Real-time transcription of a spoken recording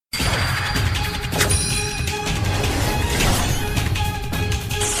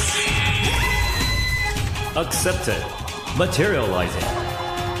accepted, materializing,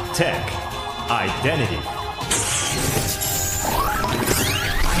 tech, identity.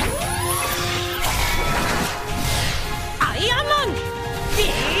 Diamond!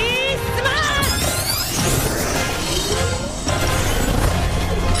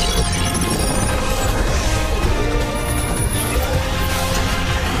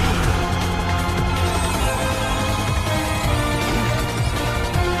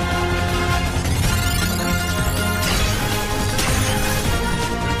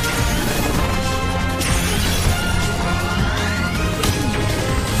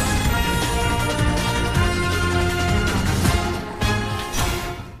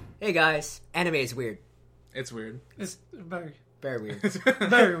 Hey guys, anime is weird. It's weird. It's very weird.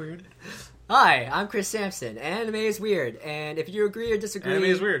 very weird. Hi, I'm Chris Sampson. Anime is weird, and if you agree or disagree, Anime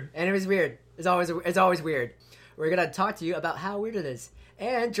is weird. Anime is weird. It's always weird. We're gonna talk to you about how weird it is.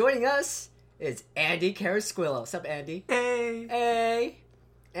 And joining us is Andy Carasquillo. What's up, Andy? Hey. Hey.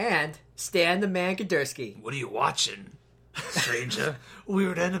 And Stan the Man Kadursky. What are you watching, stranger?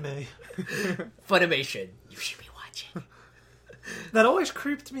 Weird anime. Funimation. You should be watching. That always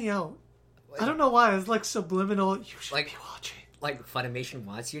creeped me out. I don't know why. It's like subliminal. You should Like- be watching. Like Funimation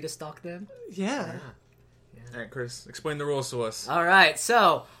wants you to stalk them. Yeah. All right, Chris, explain the rules to us. All right,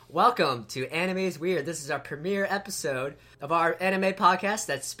 so welcome to Anime is Weird. This is our premiere episode of our anime podcast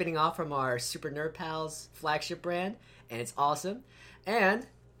that's spinning off from our Super Nerd Pals flagship brand, and it's awesome. And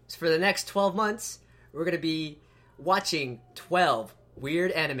for the next 12 months, we're going to be watching 12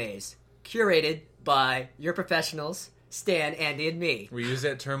 weird animes curated by your professionals, Stan, Andy, and me. We use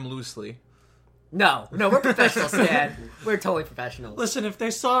that term loosely. No, we're professionals, Stan. We're totally professionals. Listen, if they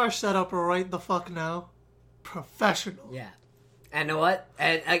saw our setup right the fuck now, professional. Yeah. And you know what?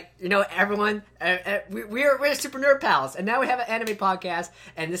 And everyone, we're Super Nerd Pals, and now we have an anime podcast,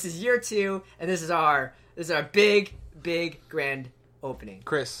 and this is year 2, and this is our big grand opening.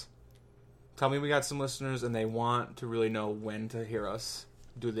 Chris, tell me we got some listeners and they want to really know when to hear us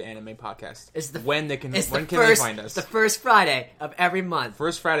do the anime podcast. When can they find us? It's the first Friday of every month.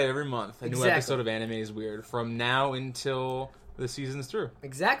 First Friday of every month. A new Exactly. episode of Anime is Weird from now until the season's through.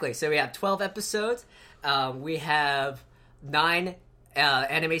 Exactly. So we have 12 episodes. We have 9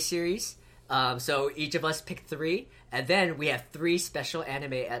 anime series. So each of us picked 3, and then we have 3 special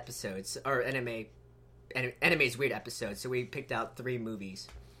anime episodes, or anime's weird episodes. So we picked out 3 movies,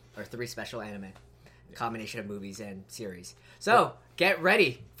 or 3 special anime, a combination of movies and series. So get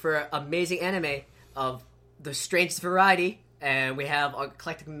ready for amazing anime of the strangest variety, and we have a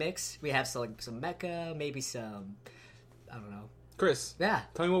eclectic mix. We have some mecha, maybe some, I don't know. Chris, Yeah.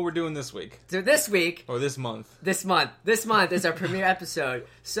 tell me what we're doing this week. So this week, Or this month. this month is our premiere episode.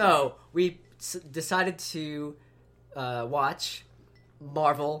 So we decided to watch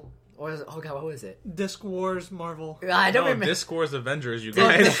Marvel. What was it? Disc Wars Marvel. I don't remember. Discourse Avengers, you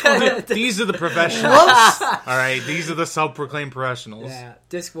guys. These are the professionals. All right, these are the self-proclaimed professionals. Yeah,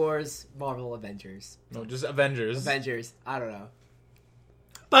 Disc Wars, Marvel, Avengers. No, just Avengers. Avengers. I don't know.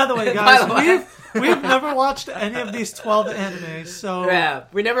 By the way, By guys, the way. we've never watched any of these 12 animes, so Yeah,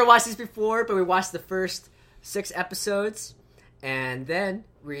 we never watched these before, but we watched the first 6 episodes, and then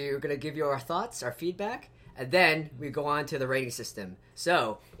we're gonna give you our thoughts, our feedback, and then we go on to the rating system.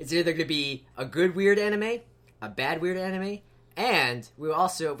 So it's either gonna be a good weird anime, a bad weird anime, and we will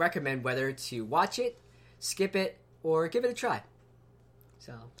also recommend whether to watch it, skip it, or give it a try.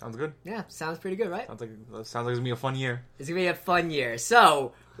 So Sounds good. yeah, sounds pretty good, right? Sounds like it's gonna be a fun year. It's gonna be a fun year.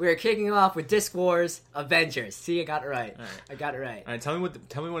 So we're kicking off with Disc Wars Avengers. See, I got it right. All right. I got it right. All right, tell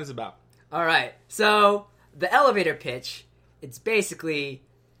me what it's about. All right. So the elevator pitch, it's basically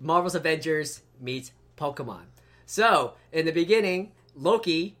Marvel's Avengers meets Pokemon. So in the beginning,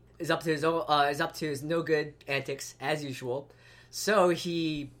 Loki is up to his no good antics as usual. So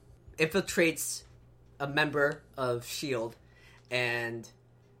he infiltrates a member of Shield, and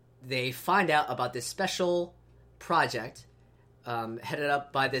they find out about this special project headed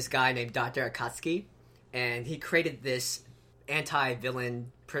up by this guy named Dr. Akatsuki, and he created this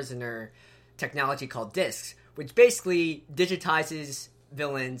anti-villain prisoner technology called discs, which basically digitizes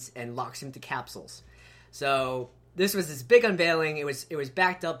villains and locks them to capsules. So this was this big unveiling. It was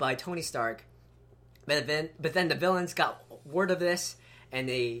backed up by Tony Stark, but then the villains got word of this, and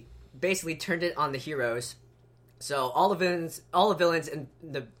they basically turned it on the heroes. So all the villains in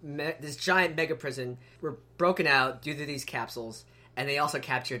this giant mega prison were broken out due to these capsules, and they also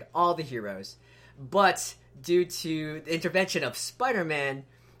captured all the heroes. But due to the intervention of Spider-Man,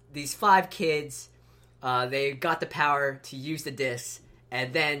 these 5 kids, they got the power to use the discs,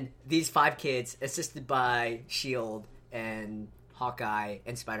 and then these 5 kids, assisted by S.H.I.E.L.D. and Hawkeye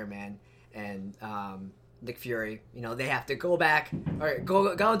and Spider-Man and Nick Fury. You know, they have to go back or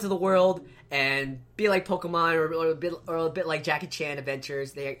go into the world and be like Pokemon or a bit like Jackie Chan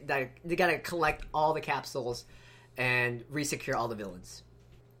Adventures. They gotta collect all the capsules and resecure all the villains.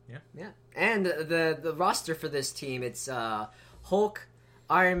 Yeah. And the roster for this team, it's Hulk,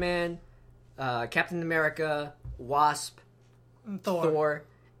 Iron Man, Captain America, Wasp, Thor,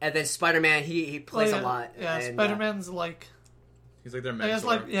 and then Spider-Man. He plays a lot. Yeah, and, Spider-Man's he's like their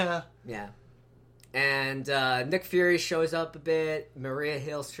mentor. Yeah. And Nick Fury shows up a bit. Maria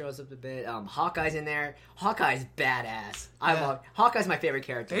Hill shows up a bit. Hawkeye's in there. Hawkeye's badass. Hawkeye's my favorite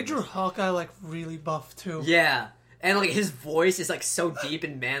character. They drew Hawkeye really buff too. Yeah, and his voice is so deep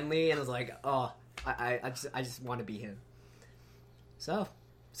and manly, and I was like, oh, I just want to be him. So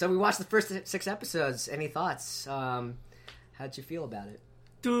we watched the first 6 episodes. Any thoughts? How'd you feel about it?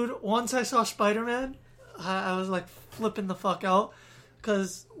 Dude, once I saw Spider-Man, I was flipping the fuck out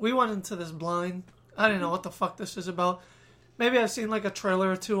because we went into this blind. I didn't know what the fuck this is about. Maybe I've seen a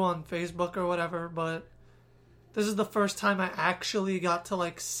trailer or 2 on Facebook or whatever, but this is the first time I actually got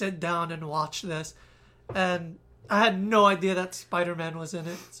to sit down and watch this, and I had no idea that Spider-Man was in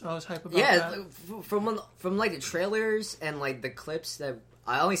it, so I was hype about that. Yeah, from the trailers and the clips that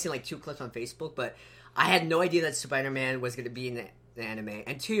I only seen 2 clips on Facebook, but I had no idea that Spider-Man was going to be in the anime.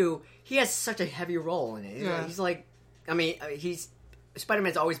 And 2, he has such a heavy role in it. Yeah.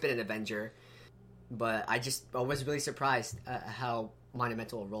 Spider-Man's always been an Avenger, but I was really surprised at how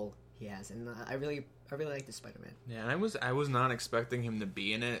monumental a role he has, and I really like the Spider-Man. Yeah, and I was not expecting him to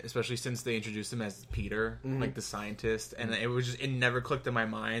be in it, especially since they introduced him as Peter, the scientist, and it never clicked in my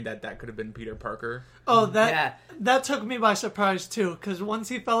mind that could have been Peter Parker. Oh, that took me by surprise too, because once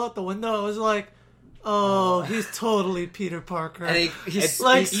he fell out the window, I was like, oh, he's totally Peter Parker. And he's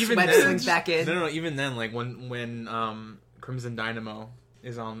even then, back in. No, even then, when Crimson Dynamo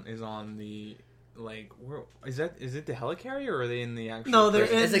is on the where is it the helicarrier or are they in the actual? No, they're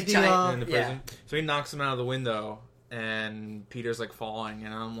prison? in the prison. So he knocks him out of the window, and Peter's falling,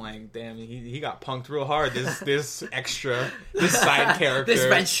 and I'm like, damn, he got punked real hard. This side character, this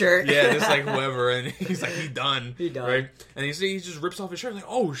red shirt, this whoever, and he's he's done, right? And he just rips off his shirt,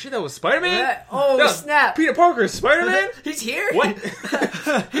 oh shit, that was Spider-Man. Yeah. Oh snap, Peter Parker is Spider-Man. He's here. What?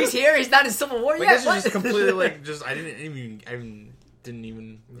 He's here. He's not in Civil War yet. This is just completely didn't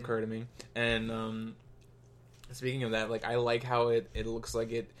even occur to me. And speaking of that, I like how it looks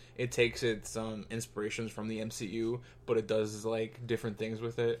like it takes its inspirations from the MCU, but it does different things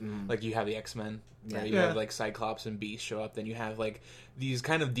with it. You have the X-Men, right? You have Cyclops and Beast show up. Then you have these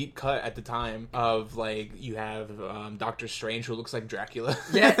kind of deep cut at the time of you have Doctor Strange who looks like Dracula.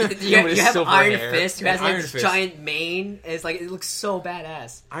 Yeah, you have Iron Fist who has this giant mane. It's it looks so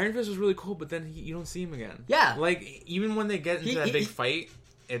badass. Iron Fist was really cool, but then you don't see him again. Yeah, even when they get into that big fight,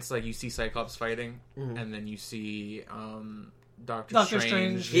 it's you see Cyclops fighting, and then you see Doctor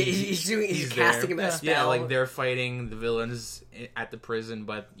Strange. He's casting him a spell. Yeah, they're fighting the villains at the prison,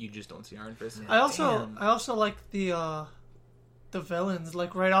 but you just don't see Iron Fist. I also like the villains.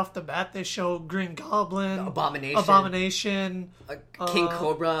 Right off the bat, they show Green Goblin, Abomination, King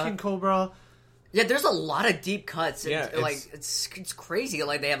Cobra. Yeah, there's a lot of deep cuts. And, it's crazy.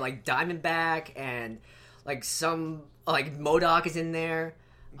 They have Diamondback and some MODOK is in there.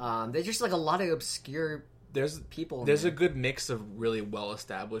 There's just a lot of obscure people. There's a good mix of really well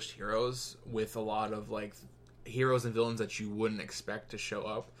established heroes with a lot of heroes and villains that you wouldn't expect to show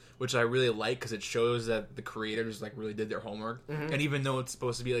up, which I really like because it shows that the creators really did their homework. And even though it's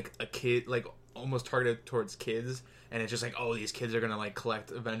supposed to be a kid, almost targeted towards kids, and it's just oh, these kids are gonna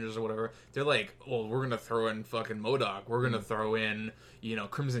collect Avengers or whatever, they're well, we're gonna throw in fucking MODOK, we're gonna throw in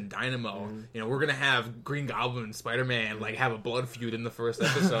Crimson Dynamo, we're gonna have Green Goblin and Spider-Man have a blood feud in the first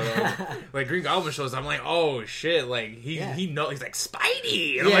episode. Green Goblin shows up, I'm oh shit, he knows, he's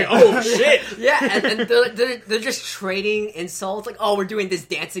Spidey, and I'm oh shit. Yeah, and they're just trading insults, oh, we're doing this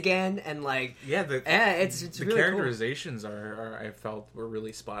dance again, and it's the really characterizations cool. are I felt were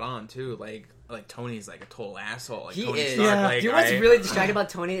really spot on too. Tony's a total asshole. He Tony is. Stark, you know what's really distracting about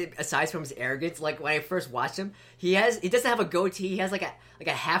Tony, aside from his arrogance? When I first watched him, he doesn't have a goatee. He has a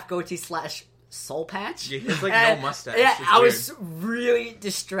half goatee / soul patch. Yeah, he has no mustache. Yeah, it's I weird. was really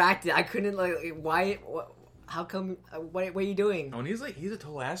distracted. I couldn't why. How come? What are you doing? Oh, and he's a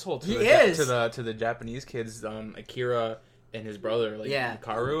total asshole. To the Japanese kids, Akira and his brother,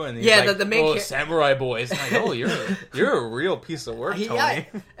 Karu, and he's the main samurai boys. Oh, you're a real piece of work, Tony.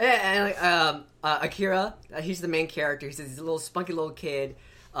 And Akira, he's the main character. He's this little spunky little kid.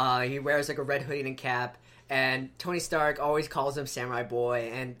 He wears a red hoodie and cap, and Tony Stark always calls him Samurai Boy,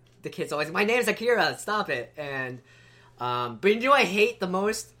 and the kid's always, my name's Akira, stop it. And but you know what I hate the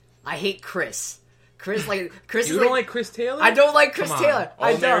most? I hate Chris. Chris You don't like Chris Taylor? I don't like Chris Come on. Taylor.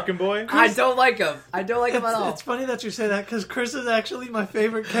 I All-American don't. boy? I don't like him. I don't like him at all. It's funny that you say that because Chris is actually my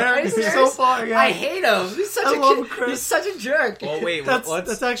favorite Are you character so serious? far. Yeah. I hate him. He's such I a love kid. Chris. He's such a jerk. Well, wait,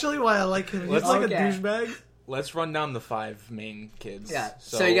 That's actually why I like him. He's let's- like Okay. a douchebag. let's run down the 5 main kids. Yeah.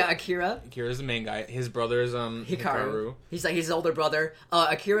 So you got Akira, Akira's the main guy. His brother is Hikaru. He's like his older brother.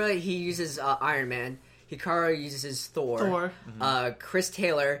 Akira, he uses Iron Man. Hikaru uses his Thor. Thor. Chris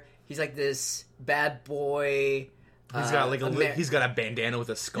Taylor, he's like this bad boy. He's got like Amer- he's got a bandana with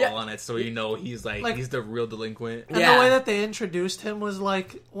a skull Yeah. on it, so you know he's like he's the real delinquent. And Yeah. the way that they introduced him was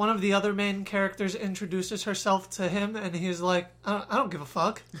like one of the other main characters introduces herself to him, and he's like, I don't give a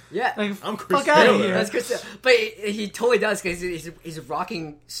fuck. Yeah. Like, I'm Chris fuck out of Taylor. here. That's Chris Taylor. But he totally does because he's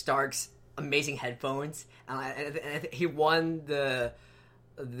rocking Stark's amazing headphones, and he won the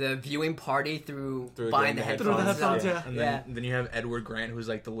viewing party through buying the headphones. Through the headphones, yeah. And then you have Edward Grant, who's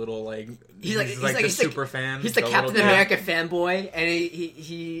like the little like He's like the super fan. He's the Captain little- America fanboy, and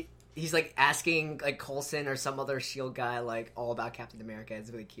he's like asking like Coulson or some other Shield guy like all about Captain America. It's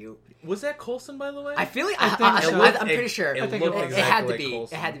really cute. Was that Coulson, by the way? I feel like I think so. I'm pretty sure It think looked it was. it had to exactly be. like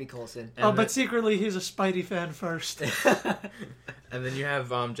Coulson. It had to be Coulson. And Oh, but then- secretly he's a Spidey fan first. And then you have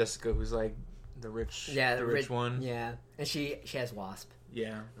Jessica, who's like the rich, Yeah, the rich one. Yeah, and she has Wasp.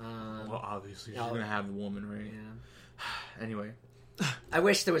 Yeah. Um, Well, obviously she's no. gonna have the woman, right? yeah. Anyway, I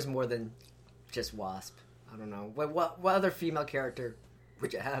wish there was more than just Wasp. I don't know what other female character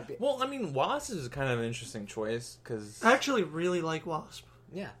would you have? well, I mean, Wasp is kind of an interesting choice because I actually really like Wasp.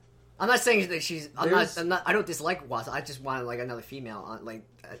 Yeah, I'm not saying that she's. There's- I'm not. I don't dislike Wasp. I just want like another female on like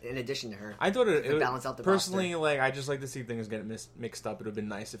in addition to her. I thought it To would balance out the personally like I just like to see things get mixed up. It would have been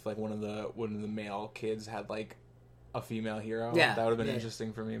nice if like one of the male kids had like a female hero. Yeah, that would have been yeah.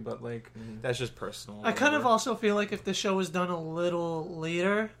 interesting for me. But like that's just personal. I kind of whatever. also feel like if the show was done a little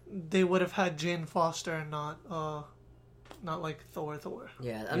later, they would have had Jane Foster and not like Thor.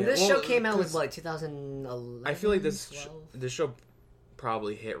 Yeah, Yeah, this well, show came out with 'cause like 2011. I feel like this 12? this show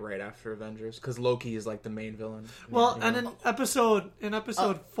probably hit right after Avengers because Loki is like the main villain. Well, you and know? in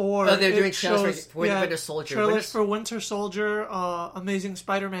episode 4, Oh, they're it doing trailers shows, for Winter Soldier. trailers for Winter Soldier, Amazing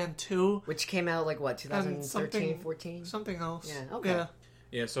Spider-Man 2, Which came out like what, and 2013, 14? something else. Yeah, okay. Yeah.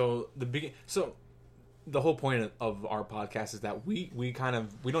 Yeah, so the whole point of our podcast is that we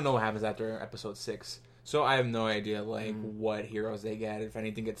don't know what happens after episode 6. So I have no idea like what heroes they get, if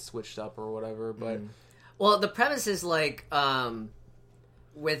anything gets switched up or whatever. But Well, the premise is like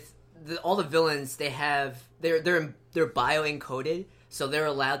with all the villains, they're bio encoded, so they're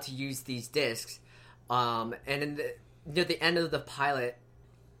allowed to use these discs. And near the end of the pilot,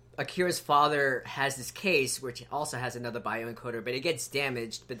 Akira's father has this case which also has another bio encoder, but it gets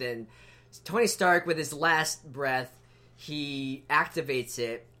damaged. But then Tony Stark, with his last breath, he activates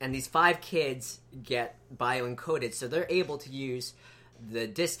it, and these 5 kids get bio encoded, so they're able to use the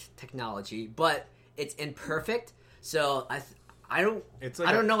disc technology, but it's imperfect. So I don't It's like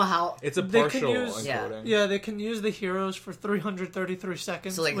I don't know how. it's a They can partial use- encoding. Yeah, they can use the heroes for 333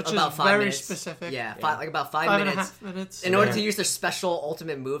 seconds, So like which about is 5 very minutes. specific. Yeah, like about 5 5 and a minutes. half minutes. In order Yeah. to use their special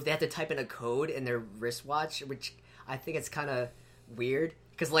ultimate move, they have to type in a code in their wristwatch, which I think it's kind of weird.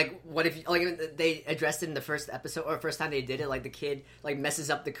 Because like, what if like they addressed it in the first episode or first time they did it? Like the kid like messes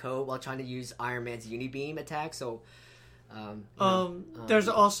up the code while trying to use Iron Man's Unibeam attack. So, There's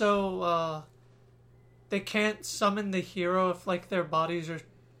also they can't summon the hero if like their bodies are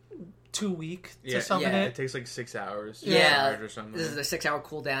too weak to Yeah, summon yeah. It it. takes like 6 hours. yeah, or something. this is a 6-hour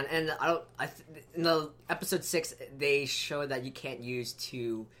cooldown, and in the episode 6 they show that you can't use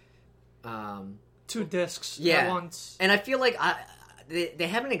two. 2 discs Yeah. at once. And I feel like they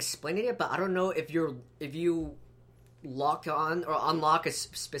haven't explained it yet, but I don't know if you lock on or unlock a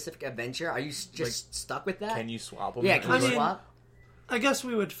specific adventure, are you just stuck with that? Can you swap them? Yeah, can I you mean, swap? I guess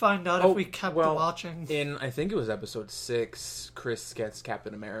we would find out Oh, if we kept well, watching. In I think it was episode 6, Chris gets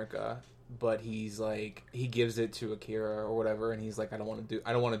Captain America, but he's like he gives it to Akira or whatever, and he's like, I don't want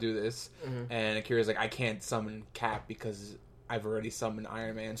to do this, and Akira's like, I can't summon Cap because I've already summoned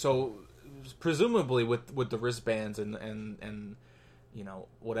Iron Man. So presumably with the wristbands and you know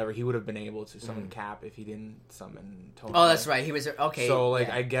whatever, he would have been able to summon Cap if he didn't summon Tony. Oh, that's right. He was okay. So like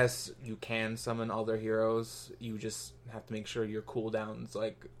yeah. I guess you can summon other heroes. You just have to make sure your cooldown's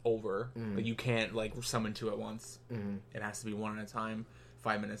like over. Like you can't like summon 2 at once. It has to be 1 at a time,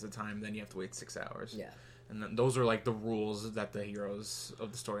 5 minutes at a time. Then you have to wait 6 hours. Yeah. And then those are like the rules that the heroes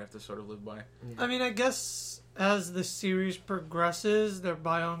of the story have to sort of live by. I mean, I guess as the series progresses, their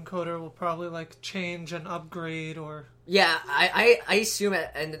bioencoder will probably like change and upgrade or Yeah, I assume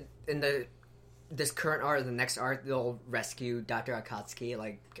in this current arc, the next arc, they'll rescue Dr. Akatsuki,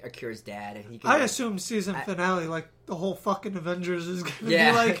 like Akira's dad, and he can. I assume season finale, like the whole fucking Avengers is gonna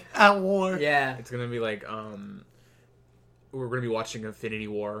Yeah. be like at war. Yeah. It's gonna be like we're gonna be watching Infinity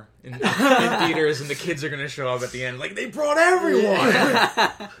War in theaters, and the kids are gonna show up at the end like they brought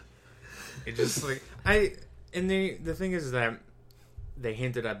everyone. It just like the thing is that they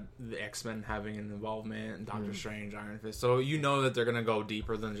hinted at the X-Men having an involvement, and Doctor Strange, Iron Fist, so you know that they're gonna go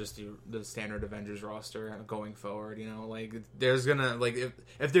deeper than just the standard Avengers roster going forward. You know, like there's gonna like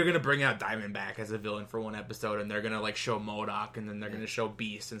if they're gonna bring out Diamondback as a villain for one episode, and they're gonna like show MODOK, and then they're gonna show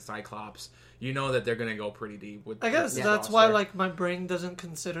Beast and Cyclops, you know that they're gonna go pretty deep with. I guess this that's roster. why like my brain doesn't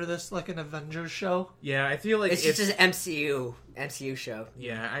consider this like an Avengers show. Yeah, I feel like It's just an MCU show.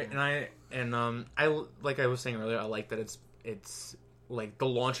 Yeah, I like I was saying earlier, I like that it's like the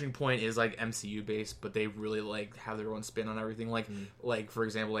launching point is like MCU based, but they really like have their own spin on everything. Like for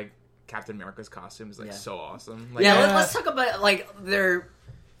example, like Captain America's costume is like so awesome. Like, Yeah, let's talk about like their,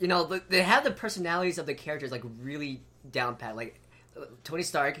 they have the personalities of the characters like really down pat. Like Tony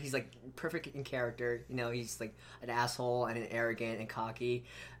Stark, he's like perfect in character. He's like an asshole and an arrogant and cocky.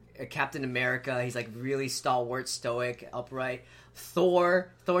 Captain America, he's like really stalwart, stoic, upright. Thor's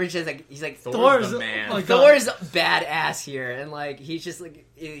just like he's like Thor's the man. Like, Thor's badass here, and like he's just like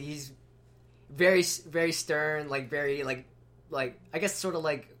he's very very stern, like very like I guess sort of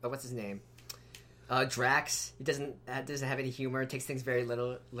like what's his name, Drax. He doesn't have any humor. Takes things very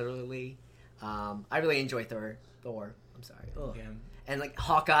literally. I really enjoy Thor. I'm sorry. Yeah. And like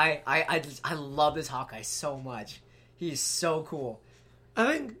Hawkeye, I love this Hawkeye so much. He's so cool.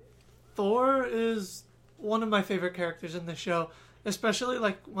 I think Thor is one of my favorite characters in the show, especially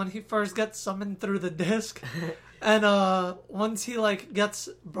like when he first gets summoned through the disc, and once he like gets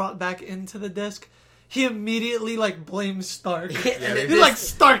brought back into the disc, he immediately like blames Stark. He's like,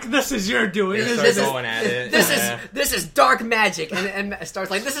 Stark, this is your doing. They This start is- going at it. This is dark magic, and Stark's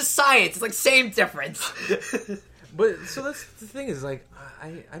like, this is science. It's like same difference. But so that's the thing is like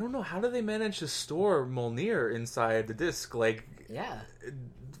I don't know, how do they manage to store Mjolnir inside the disc? Like, Yeah,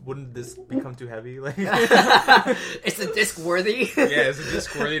 wouldn't this become too heavy? Like, it's a disc worthy. yeah, is the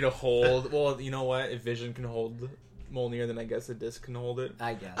disc worthy to hold? Well, you know what? If Vision can hold Mjolnir, then I guess the disc can hold it.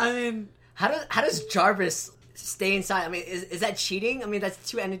 I guess. I mean, How does Jarvis stay inside? I mean, is that cheating? I mean, that's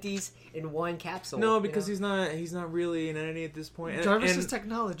two entities in one capsule. No, because he's not really an entity at this point. And- Jarvis and- is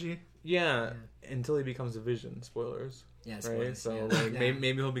technology. Yeah, until he becomes a Vision. Spoilers. Yeah, Right? spoilers, So yeah. like Yeah.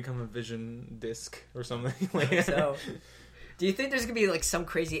 maybe he'll become a Vision disc or something. Like, So, do you think there's gonna be like some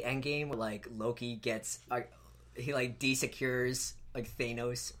crazy endgame where like Loki gets he like desecures like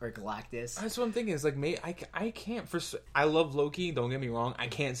Thanos or Galactus? That's what I'm thinking. Is like, I can't. I love Loki. Don't get me wrong. I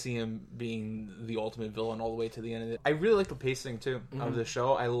can't see him being the ultimate villain all the way to the end of it. I really like the pacing too of the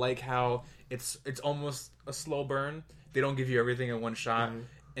show. I like how it's almost a slow burn. They don't give you everything in one shot.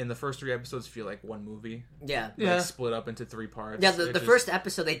 And the first 3 episodes feel like one movie, Yeah. like split up into 3 parts. Yeah, the which is- first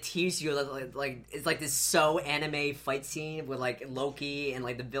episode they tease you like it's like this so anime fight scene with like Loki and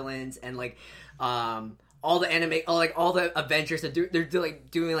like the villains and like all the anime, all the Avengers. They're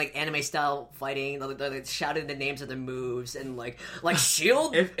doing like anime style fighting. They're like shouting the names of their moves and like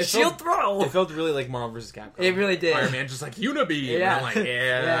shield It shield felt- throw. It felt really like Marvel vs. Capcom. It really did. Iron Man just like Unibeam. Yeah. And I'm like,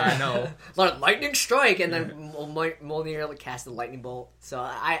 yeah, I know. A lot of lightning strike, and then Mjolnir like cast a lightning bolt. So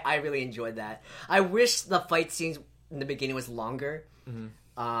I really enjoyed that. I wish the fight scenes in the beginning was longer.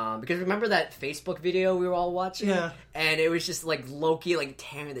 Because remember that Facebook video we were all watching? Yeah. And it was just like Loki like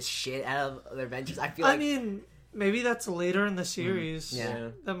tearing the shit out of the Avengers. I feel I like mean, maybe that's later in the series. Yeah.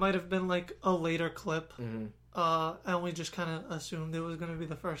 That might have been like a later clip. And we just kind of assumed it was going to be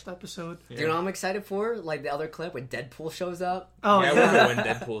the first episode. do you know what I'm excited for? Like the other clip when Deadpool shows up. Oh, Yeah, yeah. I wonder when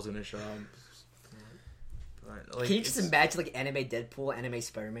Deadpool's gonna show up. But, like, Can you just it's- imagine like anime Deadpool, anime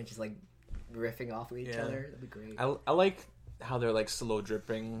Spider-Man just like riffing off with each Yeah. other? That'd be great. I like how they're like slow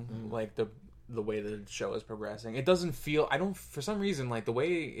dripping, like the way the show is progressing. It doesn't feel. I don't, for some reason, like the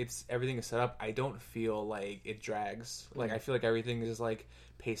way everything is set up. I don't feel like it drags. Like I feel like everything is like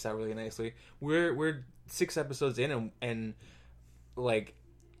paced out really nicely. We're 6 episodes in, and like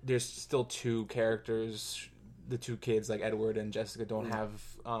there's still 2 characters. The 2 kids, like Edward and Jessica, don't have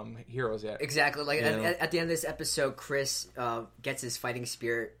heroes yet. Exactly. Like You know? at the end of this episode, Chris gets his fighting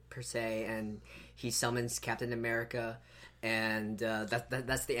spirit per se, and he summons Captain America, and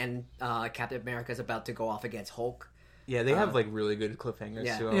that's the end. Captain America is about to go off against Hulk. Yeah, they have like really good cliffhangers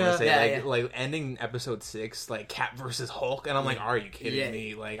Yeah. too. I Yeah. want to say Yeah, like ending episode 6, like Cap versus Hulk, and I'm like, are you kidding Yeah.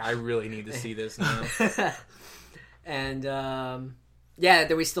 me? Like, I really need to see this now. And yeah,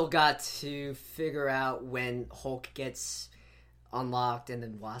 then we still got to figure out when Hulk gets unlocked, and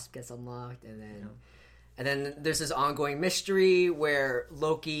then Wasp gets unlocked, and then there's this ongoing mystery where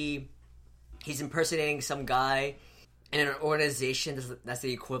Loki, he's impersonating some guy in an organization that's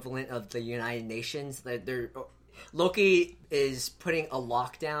the equivalent of the United Nations. Loki is putting a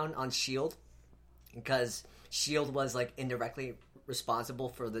lockdown on S.H.I.E.L.D. because S.H.I.E.L.D. was like indirectly responsible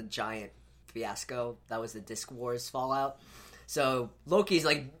for the giant fiasco that was the Disc Wars fallout. So Loki's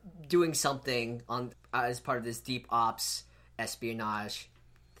like doing something on as part of this deep ops espionage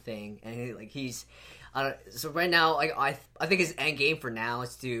thing, and he's so right now, like I think his end game for now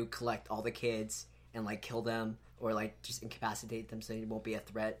is to collect all the kids and like kill them or like just incapacitate them so he won't be a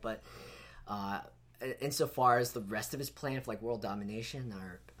threat. But insofar as the rest of his plan for like world domination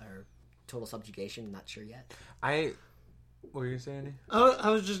or total subjugation, I'm not sure yet. What were you saying, Andy? I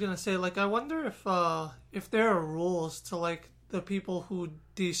was just gonna say, like, I wonder if there are rules to like the people who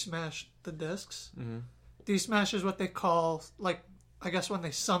desmash the discs. Mm-hmm. Desmash is what they call, like, I guess when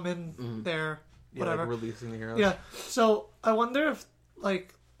they summon their whatever. Like releasing the heroes. Yeah. So I wonder if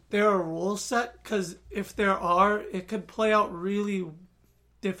like there are rules set, because if there are, it could play out really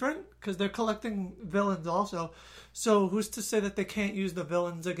different because they're collecting villains also. So who's to say that they can't use the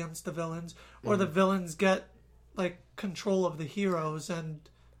villains against the villains, or the villains get like control of the heroes? And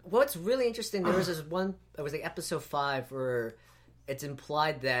what's really interesting, there was this one, it was like episode 5 where it's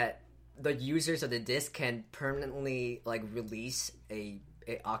implied that the users of the disc can permanently like release a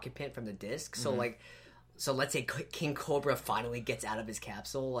occupant from the disc. So so let's say King Cobra finally gets out of his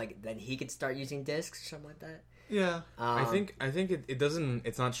capsule, like then he could start using discs or something like that. yeah, I think it doesn't.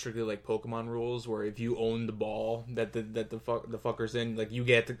 It's not strictly like Pokemon rules where if you own the ball that the fuckers in, like you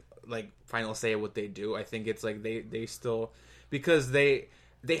get to like final say what they do. I think it's like they still, because they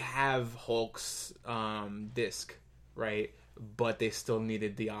have Hulk's disc, right? But they still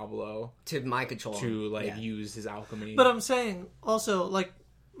needed Diablo To mind control to him. like Yeah. use his alchemy. but I'm saying also, like,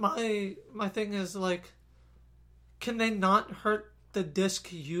 my thing is, like, can they not hurt the disc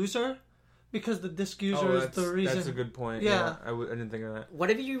user? Because the disc user is the reason. That's a good point. Yeah. I didn't think of that. What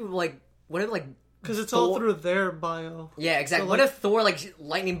if Because it's all through their bio. Yeah, exactly. So, What like- if Thor like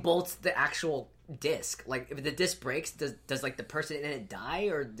lightning bolts the actual disc? Like if the disc breaks, does like the person in it die,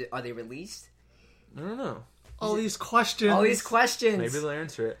 or are they released? I don't know. All these questions. All these questions. Maybe they'll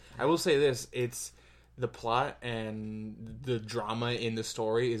answer it. I will say this: it's the plot and the drama in the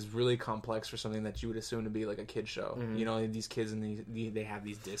story is really complex for something that you would assume to be like a kid show. Mm-hmm. You know, these kids and they have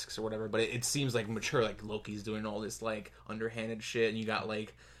these discs or whatever, but it seems like mature. Like Loki's doing all this like underhanded shit, and you got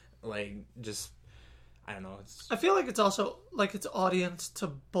like just I don't know. I feel like it's also like it's audience to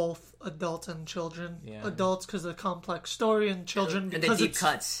both adults and children. Yeah. Adults because of the complex story, and children and the because deep it's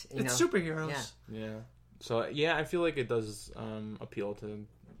cuts. it's know? superheroes. Yeah. Yeah. So yeah, I feel like it does appeal to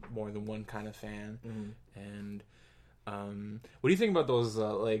more than one kind of fan. And what do you think about those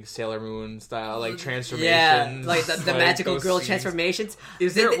like Sailor Moon style like transformations? Yeah, like the magical those girl scenes? transformations.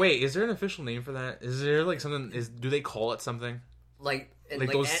 Is there is there an official name for that? Is there like something? Do they call it something? like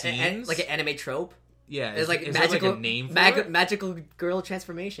those scenes? like an anime trope? Yeah, It's like is magical there like a name for it? magical girl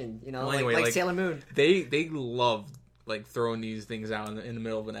transformation. You know, Well, anyway, like- Sailor Moon. They love like throwing these things out in the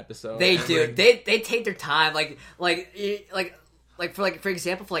middle of an episode. They And, do. like, They take their time. For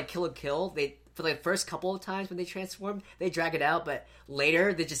example, for like Kill la Kill, they for like the first couple of times when they transform, they drag it out, but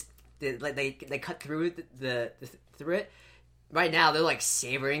later they cut through through it. Right now, they're like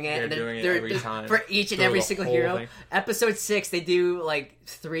savoring it. They're and doing it every time. for each and Through every the single whole hero. thing. Episode 6, they do like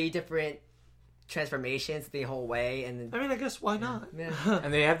 3 different transformations the whole way, and then I mean, I guess why not? yeah.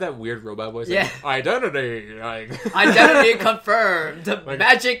 and they have that weird robot voice. Yeah. Like, identity. Like, Identity confirmed. Like-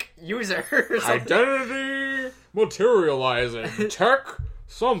 Magic user. or something. identity materializing tech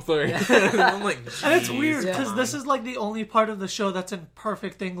something. I'm like, And it's "Jeez, weird come because on." this is like the only part of the show that's in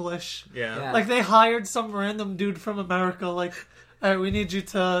perfect English. yeah. Yeah. Like they hired some random dude from America. Like, all right, we need you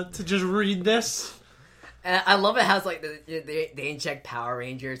to just read this. And I love it how it's like they inject Power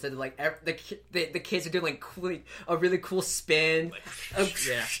Rangers and like the kids are doing like a really cool spin,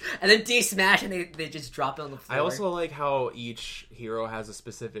 yeah. and then D-smash and they just drop it on the floor. I also like how each hero has a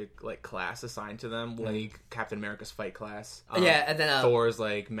specific like class assigned to them, like Captain America's fight class. Yeah, and then Thor's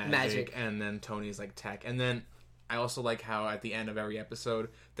like magic, magic. and then Tony's like tech, and then I also like how at the end of every episode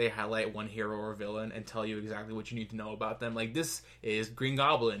they highlight one hero or villain and tell you exactly what you need to know about them. Like this is Green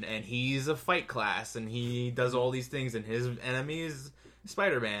Goblin and he's a fight class and he does all these things and his enemy is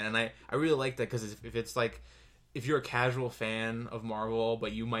Spider-Man. And I really like that because if it's like if you're a casual fan of Marvel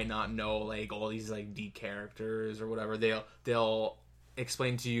but you might not know like all these like deep characters or whatever, they'll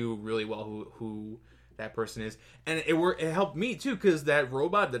explain to you really well who that person is, and it helped me too because that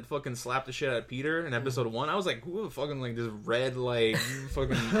robot that fucking slapped the shit out of Peter in episode 1, I was like, who the fucking like this red like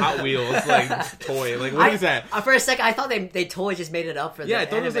fucking Hot Wheels like toy, like what is that? For a second, I thought they totally just made it up for the I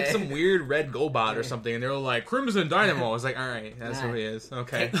thought it was like anime. some weird red GoBot or something, and they were like Crimson Dynamo. I was like, all right, that's who he is.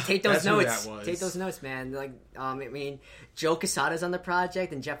 Okay, Take those That's who notes. that was. Take those notes, man. Like, I mean, Joe Quesada's on the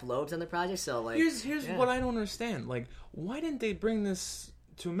project and Jeff Loeb's on the project, so like, Here's what I don't understand. Like, why didn't they bring this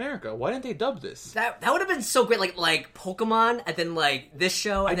to America? Why didn't they dub this? that would have been so great. Like Pokemon, and then like this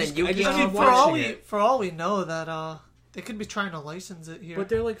show, and then I Yu-Gi-Oh. just I mean, keep for all watching we it. for all we know that they could be trying to license it here. But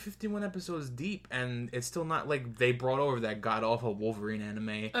they're like 51 episodes deep, and it's still not like they brought over that god awful Wolverine anime.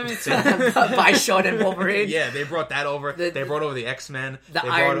 I mean, by Shonen Wolverine. Yeah, they brought that over. The- They brought over the X-Men. the They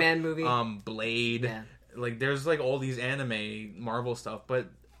Iron brought, Man movie. Blade. Yeah. Like, there's like all these anime Marvel stuff, but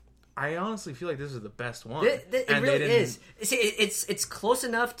I honestly feel like this is the best one. It And really they didn't- is. See, it's close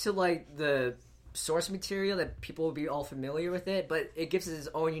enough to like the source material that people will be all familiar with it, but it gives it its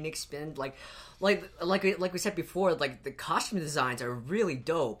own unique spin. Like we said before, like the costume designs are really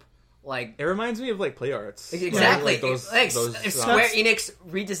dope. Like It reminds me of like Play Arts. exactly, Like those, like, those, if uh, Square Enix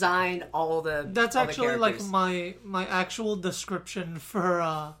redesigned all the. that's all the actually like characters. my actual description for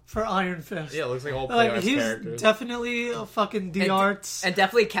Iron Fist. yeah, it looks like all Play Like Arts he's characters. definitely a fucking D arts. and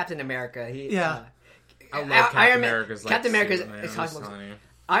definitely Captain America. Yeah. I love Iron Captain Man- America's like, Captain America's- suit, man. it's I'm talking telling you.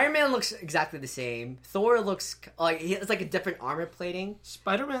 Iron Man looks exactly the same. Thor looks like he has like a different armor plating.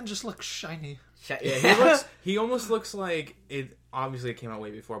 Spider-Man just looks shiny. Yeah, he almost looks like it. Obviously, it came out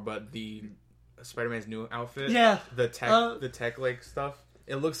way before, but the Spider-Man's new outfit, Yeah. the tech like stuff,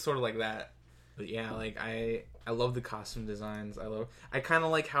 it looks sort of like that. But yeah, like I love the costume designs. I kind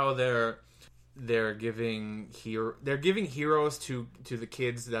of like how they're giving heroes to the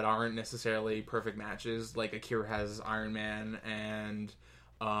kids that aren't necessarily perfect matches. Like Akira has Iron Man and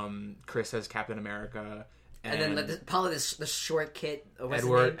Chris has Captain America. And then probably the short kid. What's his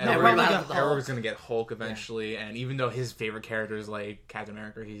Edward, name? Edward Edward got the Hulk. Edward's gonna get Hulk eventually, and even though his favorite character is like Captain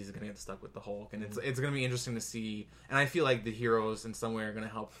America, he's gonna get stuck with the Hulk, and it's gonna be interesting to see. And I feel like the heroes in some way are gonna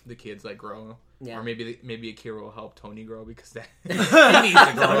help the kids like grow, Yeah. or maybe Akira will help Tony grow because that he needs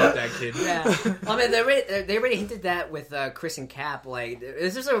to grow up, that kid. Yeah, I mean they already hinted that with Chris and Cap. Like,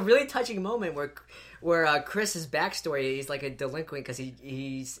 this is a really touching moment where Chris's backstory, he's like a delinquent because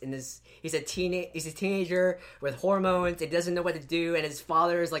he's a teenager with hormones. He doesn't know what to do, and his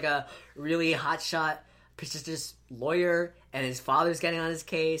father is like a really hotshot prestigious lawyer, and his father's getting on his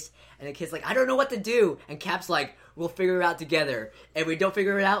case, and the kid's like, I don't know what to do, and Cap's like, we'll figure it out together, and if we don't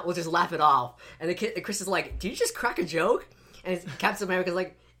figure it out, we'll just laugh it off. And Chris is like, did you just crack a joke? And Captain America's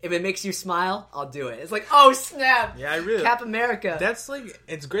like, if it makes you smile, I'll do it. It's like, oh snap! Yeah, I really Cap America. That's like,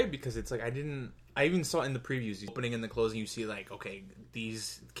 it's great because it's like I even saw in the previews, opening and the closing, you see like, okay,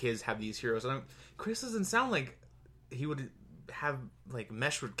 these kids have these heroes. And Chris doesn't sound like he would have like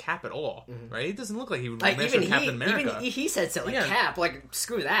meshed with Cap at all, right? It doesn't look like he would like mesh even with Captain America. even he said so. Like Yeah. Cap, like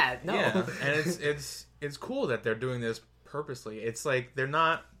screw that. No. Yeah, and it's cool that they're doing this purposely. It's like they're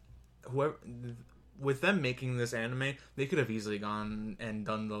not whoever with them making this anime, they could have easily gone and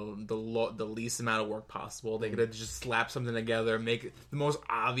done the least amount of work possible. They could have just slapped something together, make it the most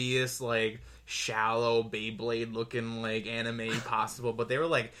obvious like shallow Beyblade looking like anime possible. But they were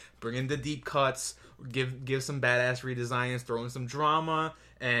like bringing the deep cuts, give some badass redesigns, throw in some drama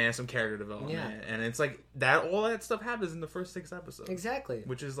and some character development. Yeah. And it's like that. All that stuff happens in the first 6 episodes, Exactly.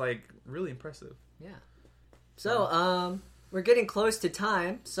 which is like really impressive. Yeah. So, we're getting close to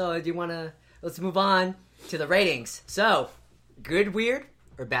time. So, do you want to let's move on to the ratings. So, good weird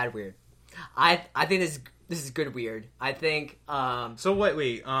or bad weird? I think this is good weird. I think So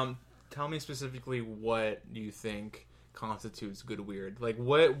wait. Tell me specifically what you think constitutes good weird. Like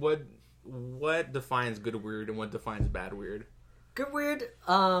what defines good weird and what defines bad weird? good weird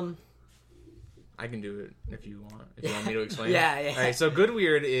I can do it if you want. If you want me to explain. Yeah, it. yeah. All right. So good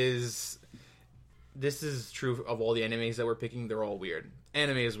weird is. This is true of all the animes that we're picking. They're all weird.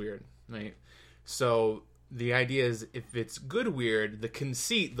 Anime is weird, right? So the idea is, if it's good weird, the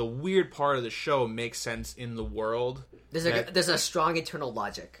conceit, the weird part of the show makes sense in the world. there's a strong internal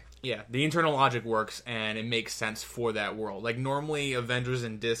logic. Yeah, the internal logic works, and it makes sense for that world. Like, normally, Avengers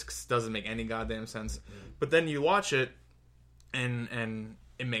in discs doesn't make any goddamn sense. But then you watch it, and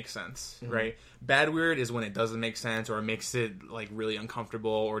it makes sense, right? Bad weird is when it doesn't make sense, or it makes it, like, really uncomfortable,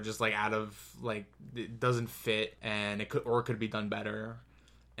 or just, like, out of, like, it doesn't fit, and it could be done better.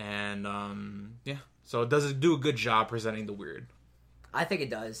 And, yeah. So, does it do a good job presenting the weird? I think it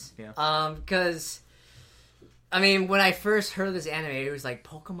does. Yeah. Because I mean, when I first heard this anime, it was like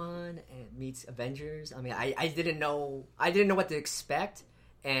Pokemon and meets Avengers. I mean, I didn't know what to expect,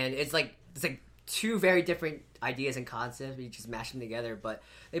 and it's like two very different ideas and concepts. You just mash them together, but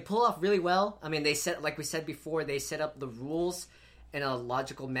they pull off really well. I mean, like we said before, they set up the rules in a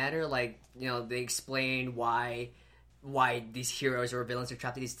logical manner. Like, they explain why these heroes or villains are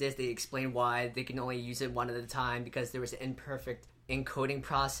trapped in these discs. They explain why they can only use it one at a time because there was an imperfect encoding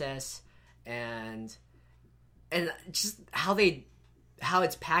process, and just how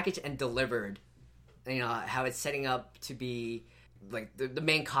it's packaged and delivered. How it's setting up to be like the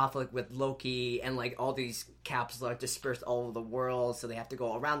main conflict with Loki, and like all these capsules are dispersed all over the world, so they have to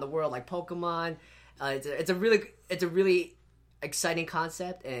go around the world like Pokemon. It's a really exciting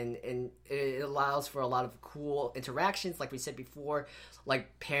concept, and it allows for a lot of cool interactions, like we said before,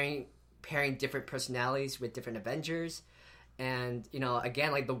 like pairing different personalities with different Avengers, and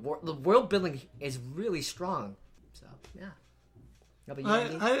again, like the world building is really strong. So yeah. How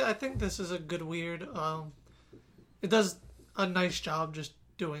about you, Andy? I think this is a good weird. It does a nice job just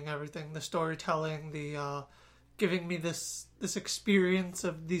doing everything. The storytelling, the giving me this experience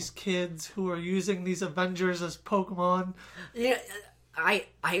of these kids who are using these Avengers as Pokemon. Yeah, I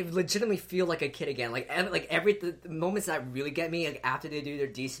legitimately feel like a kid again. Like the moments that really get me, like after they do their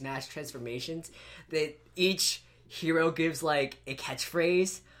D-Smash transformations, that each hero gives like a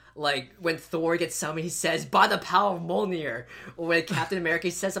catchphrase. Like, when Thor gets summoned, he says, "By the power of Mjolnir." Or when Captain America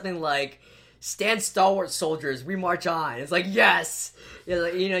says something like, "Stand stalwart, soldiers, we march on." It's like, yes!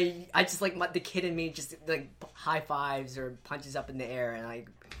 I just like the kid in me just like high fives or punches up in the air, and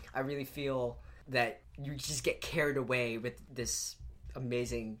I really feel that you just get carried away with this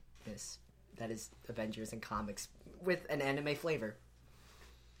amazingness that is Avengers and comics with an anime flavor.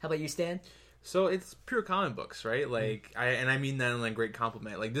 How about you, Stan? So it's pure comic books, right? Like, I mean that in like great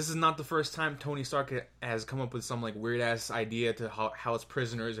compliment. Like, this is not the first time Tony Stark has come up with some like weird ass idea to how it's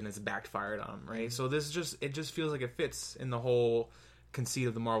prisoners and it's backfired on him, right? So this just feels like it fits in the whole conceit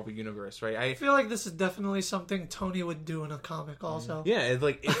of the Marvel universe, right? I feel like this is definitely something Tony would do in a comic, also. Yeah,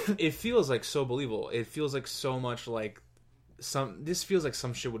 it feels like so believable. It feels like so much like this feels like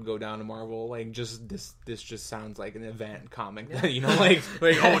some shit would go down to Marvel. Like, just this just sounds like an event comic. Yeah. Like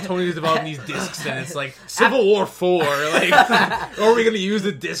Tony's developing these discs, and it's like Civil War 4. Like, are we gonna use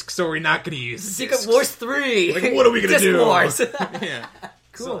the discs or are we not gonna use the Secret discs? Wars 3? Like, what are we gonna Disc do? Wars. Yeah,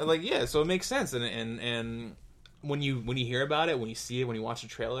 cool. So it makes sense, and when you hear about it, when you see it, when you watch the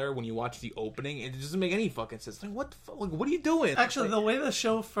trailer, when you watch the opening, it doesn't make any fucking sense. Like, what the fuck? Like, what are you doing? Actually, the way the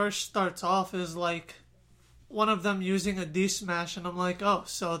show first starts off is like one of them using a D-Smash, and I'm like, oh,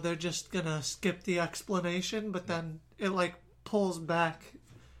 so they're just gonna skip the explanation, but then it like pulls back,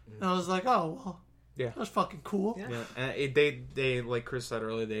 and I was like, oh, well, yeah, that was fucking cool. Yeah, and they like Chris said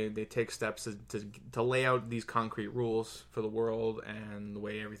earlier, they take steps to lay out these concrete rules for the world and the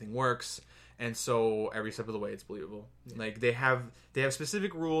way everything works. And so every step of the way, it's believable. Yeah. Like, they have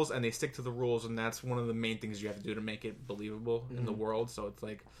specific rules, and they stick to the rules, and that's one of the main things you have to do to make it believable in the world. So it's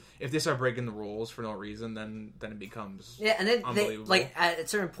like, if they start breaking the rules for no reason, then it becomes and then unbelievable. They, like, at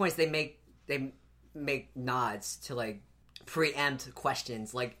certain points, they make nods to like preempt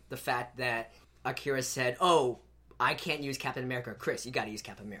questions, like the fact that Akira said, "Oh, I can't use Captain America. Chris, you got to use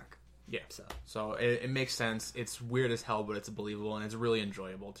Captain America." Yeah. So it makes sense. It's weird as hell, but it's believable, and it's really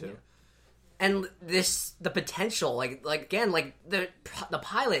enjoyable too. Yeah. And the potential, like again, like the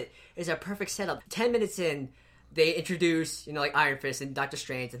pilot is a perfect setup. 10 minutes in, they introduce, like Iron Fist and Doctor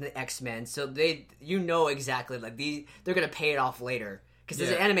Strange and the X-Men, so they, exactly, like they're gonna pay it off later. Because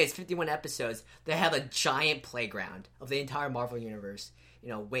this anime is 51 episodes. They have a giant playground of the entire Marvel universe,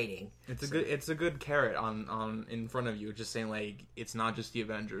 waiting. It's a good carrot on in front of you, just saying like, it's not just the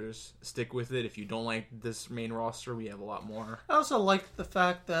Avengers. Stick with it. If you don't like this main roster, we have a lot more. I also liked the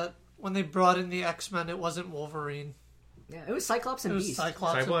fact that when they brought in the X-Men, it wasn't Wolverine. Yeah, it was Cyclops and Beast.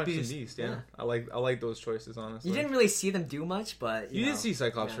 Cyclops and Beast, yeah. I like those choices, honestly. You didn't really see them do much, but you did see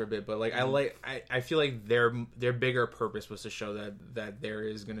Cyclops for a bit, but like I feel like their bigger purpose was to show that there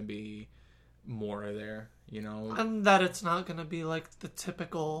is going to be more there, and that it's not going to be like the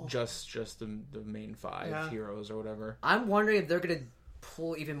typical just the main five heroes or whatever. I'm wondering if they're going to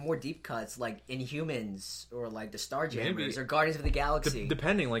pull even more deep cuts, like Inhumans or like the Starjammers or Guardians of the Galaxy.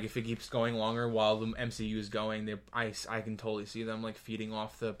 Depending, like if it keeps going longer while the MCU is going, I can totally see them like feeding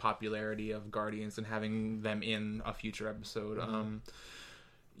off the popularity of Guardians and having them in a future episode.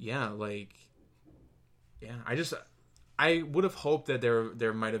 I would have hoped that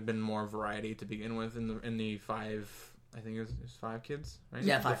there might have been more variety to begin with in the five. I think it was 5 kids, right?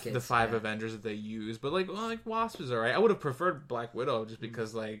 Yeah, 5 kids. The 5 Avengers that they use. But, like Wasp is alright. I would have preferred Black Widow just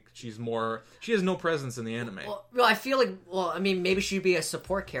because, like, she has no presence in the anime. Well, I feel like, maybe she'd be a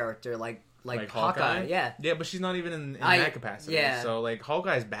support character, like like Hawkeye. Yeah. Yeah, but she's not even in I- that capacity. yeah. So like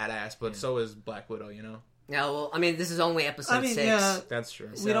Hawkeye's badass, but so is Black Widow. You know. Yeah, well, I mean, this is only episode 6. yeah, That's true.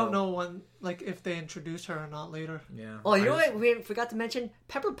 we don't know when, like, if they introduce her or not later. Yeah. Oh, you know I just- what? We forgot to mention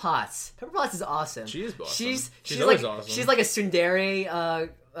Pepper Potts. Pepper Potts is awesome. She is awesome. She's always like awesome. she's like a tsundere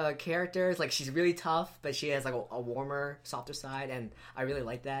character. It's like she's really tough, but she has like a warmer, softer side, and I really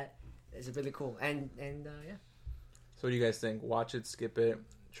like that. It's really cool. And yeah, So what do you guys think? Watch it, skip it,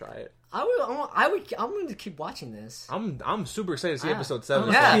 try it. I'm going to keep watching this. I'm super excited to see Ah. episode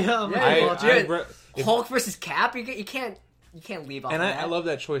 7. Yeah, Yeah, I'm yeah, gonna yeah. watch Dude, Hulk versus Cap. You can't leave off. And of I that. love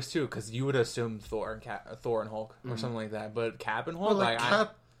that choice too, because you would assume Thor and Hulk or something like that, but Cap and Hulk, Or like I-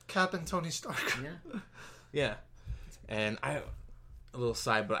 Cap and Tony Stark. Yeah. yeah. And a little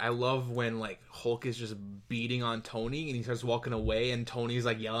side, but I love when like Hulk is just beating on Tony and he starts walking away and Tony's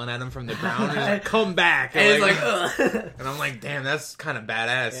like yelling at him from the ground and he's like, come back. And it's like, ugh. and I'm like, damn, that's kind of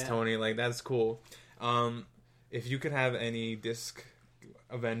badass, Yeah. Tony. Like that's cool. If you could have any disc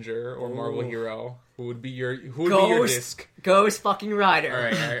Avenger or Marvel Ooh. hero, who would be your disc? Ghost fucking Rider. All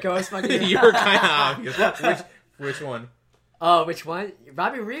right. Ghost fucking. You're kind of obvious. Which one? Oh, which one?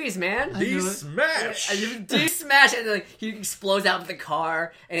 Robbie Reeves, man. knew it. Smash. D smash, and like he explodes out of the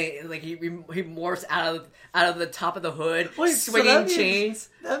car, and like he morphs out of the top of the hood, Wait, so swinging that means- chains.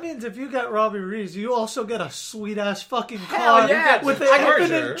 That means if you get Robbie Reeves, you also get a sweet ass fucking Hell car yeah! with the Charger.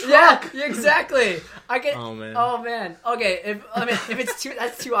 infinite truck. Yeah, exactly. I get. Oh, man. Oh man. Okay. If it's too,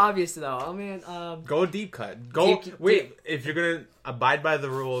 that's too obvious though. I mean, Go deep cut. Go Deep- wait. deep. If you're gonna abide by the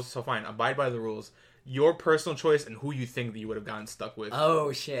rules, so fine. Abide by the rules. Your personal choice and who you think that you would have gotten stuck with.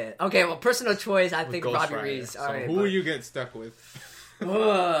 oh shit. Okay. Well, personal choice. I with think Ghost Robbie Rider. Reeves. All So right. who but- will you get stuck with?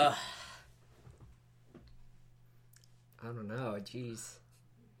 Ugh. I don't know. Jeez.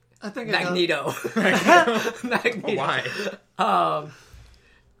 I think Magneto. Magneto. Why?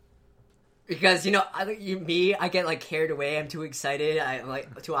 Because I get like carried away. I'm too excited. I'm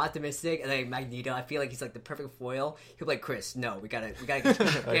like too optimistic. And like Magneto, I feel like he's like the perfect foil. He'll be like, Chris, no, we gotta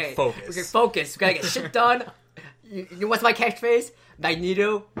get focus. We gotta focus. We gotta get shit done. You know what's my catchphrase?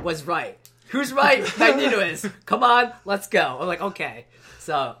 Magneto was right. Who's right? Magneto is. Come on, let's go. I'm like, okay.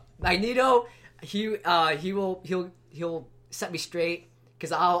 So Magneto, he'll set me straight.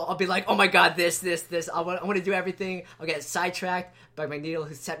 Because I'll be like, oh my god, this. I want to do everything. I'll get sidetracked by Magneto,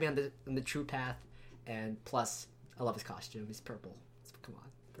 who set me on the true path. And plus, I love his costume. He's purple. Come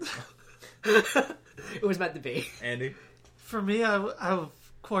on. It was meant to be. Andy. For me, I of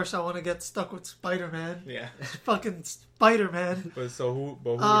course I want to get stuck with Spider-Man. Yeah. Fucking Spider-Man. But who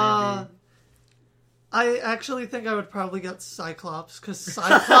would you I actually think I would probably get Cyclops because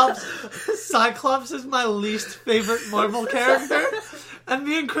Cyclops is my least favorite Marvel character, and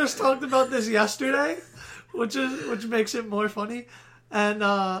me and Chris talked about this yesterday, which makes it more funny. And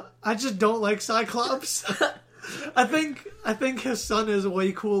I just don't like Cyclops. I think his son is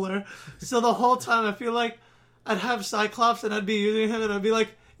way cooler. So the whole time I feel like I'd have Cyclops and I'd be using him and I'd be like,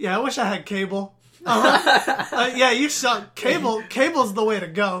 yeah, I wish I had Cable. Yeah, you suck. Cable's the way to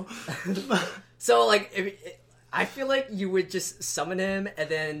go. So, like, I feel like you would just summon him, and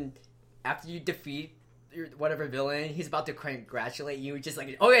then after you defeat whatever villain, he's about to congratulate you, just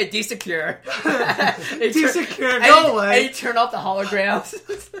like, oh yeah, desecure. Desecure, go away. And you turn off the holograms.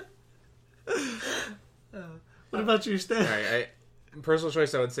 What about you, Stan? All right, personal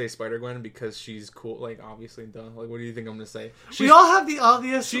choice, I would say Spider-Gwen because she's cool. Like, obviously, duh. Like, what do you think I'm gonna say? We all have the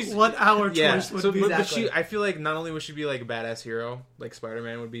obvious she's- what our Yeah, choice would so be. but Exactly. I feel like not only would she be like a badass hero, like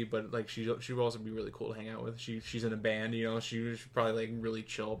Spider-Man would be, but like she would also be really cool to hang out with. She's in a band, you know. She's probably like really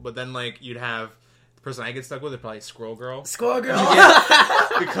chill. But then like you'd have the person I get stuck with is probably Squirrel Girl Squirrel Girl.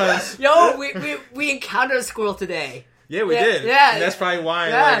 because Yo, we encountered a squirrel today. yeah, we Yeah, did. yeah. And that's probably why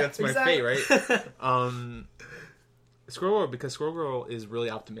Yeah, like that's my exactly. fate, right? Squirrel Girl, because Squirrel Girl is really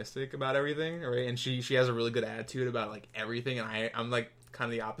optimistic about everything, right? And she has a really good attitude about like everything, and I'm like kind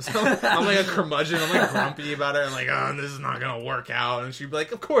of the opposite. I'm like a curmudgeon. I'm like grumpy about it. I'm like, oh, this is not gonna work out. And she'd be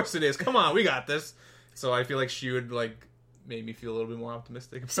like, of course it is. Come on, we got this. So I feel like she would like make me feel a little bit more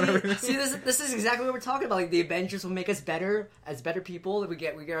optimistic about everything. See, this is exactly what we're talking about. Like the Avengers will make us better as better people. We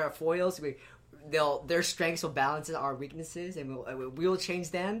get our foils. Their strengths will balance our weaknesses, and we will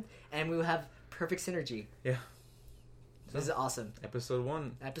change them, and we will have perfect synergy. Yeah. This is awesome. Episode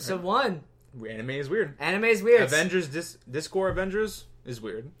 1. Episode 1. Anime is weird. Anime is weird. Avengers, Discord Avengers is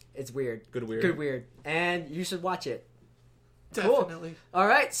weird. It's weird. Good weird. Good weird. And you should watch it. Definitely. All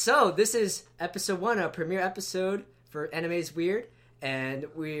right, so this is episode 1, a premiere episode for Anime is Weird, and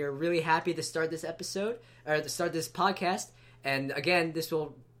we're really happy to start this episode, or to start this podcast. And again, this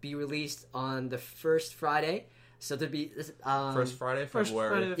will be released on the first Friday So there'd be First Friday, First February.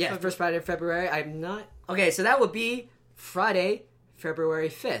 Friday. yeah, first Friday of February. I'm not okay. So that would be Friday, February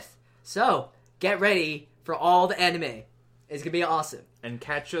 5th. So get ready for all the anime. It's gonna be awesome. And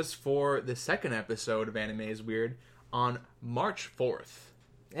catch us for the second episode of Anime is Weird on March 4th.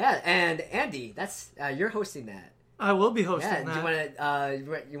 Yeah, and Andy, that's you're hosting that. I will be hosting Yeah, that.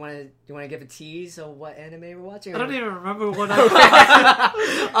 do you want to give a tease of what anime we're watching? I don't even remember what I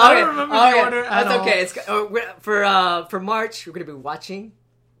I don't remember the order at That's all. okay. It's for March. We're gonna be watching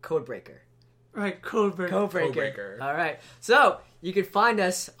Codebreaker. Right, Codebreaker. Codebreaker. All right. So you can find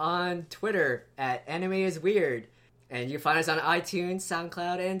us on Twitter at Anime is Weird, and you can find us on iTunes,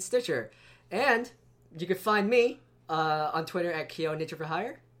 SoundCloud, and Stitcher. And you can find me on Twitter at Kyo Ninja for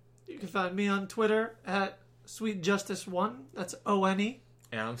Hire. You can find me on Twitter at Sweet Justice 1. That's ONE.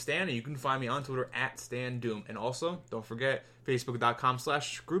 And I'm Stan, and you can find me on Twitter at StanDoom. And also, don't forget,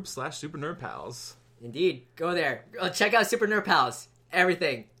 Facebook.com/group/Super Nerd Pals. Indeed, go there. Check out Super Nerd Pals.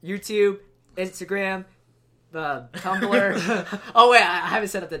 Everything. YouTube, Instagram, Tumblr. Oh wait, I haven't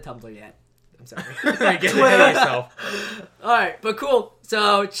set up the Tumblr yet. I'm sorry. Get ahead of yourself. All right, but cool.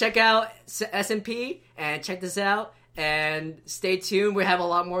 So check out SMP and check this out, and stay tuned. We have a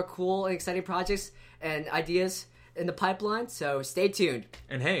lot more cool and exciting projects and ideas in the pipeline. So stay tuned.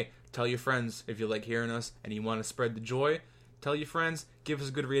 And hey, tell your friends if you like hearing us and you want to spread the joy. Tell your friends, give us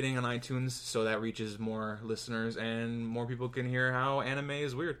a good rating on iTunes so that reaches more listeners and more people can hear how anime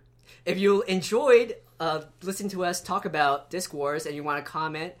is weird. If you enjoyed listening to us talk about Disc Wars and you want to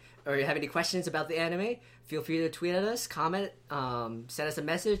comment or you have any questions about the anime, feel free to tweet at us, comment, send us a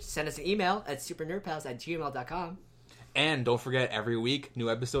message, send us an email at supernerdpals@gmail.com. And don't forget, every week, new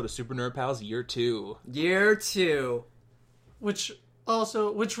episode of Super Nerd Pals Year 2. Year 2. Which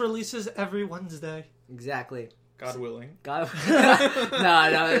releases every Wednesday. Exactly. God willing. God.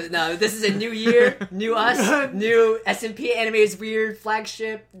 No. This is a new year, new us, new SMP Anime is Weird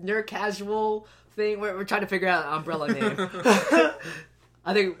flagship nerd casual thing. We're trying to figure out an umbrella name.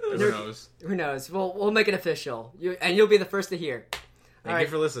 I think Who knows? Who knows? We'll make it official. You'll be the first to hear. Thank you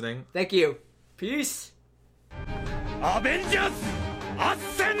for listening. Thank you. Peace. アベンジャーズアッ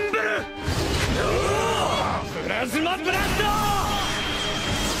センブルプラズマブラスト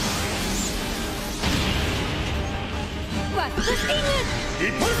ワックスティング一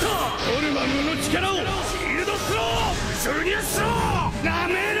本さオルマムの力をシールドスローシュニアスローな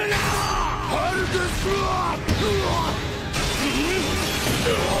めるなハルクスロー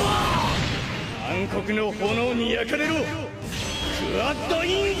暗黒の炎に焼かれろクワッド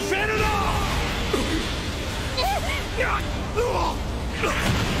インフェルノ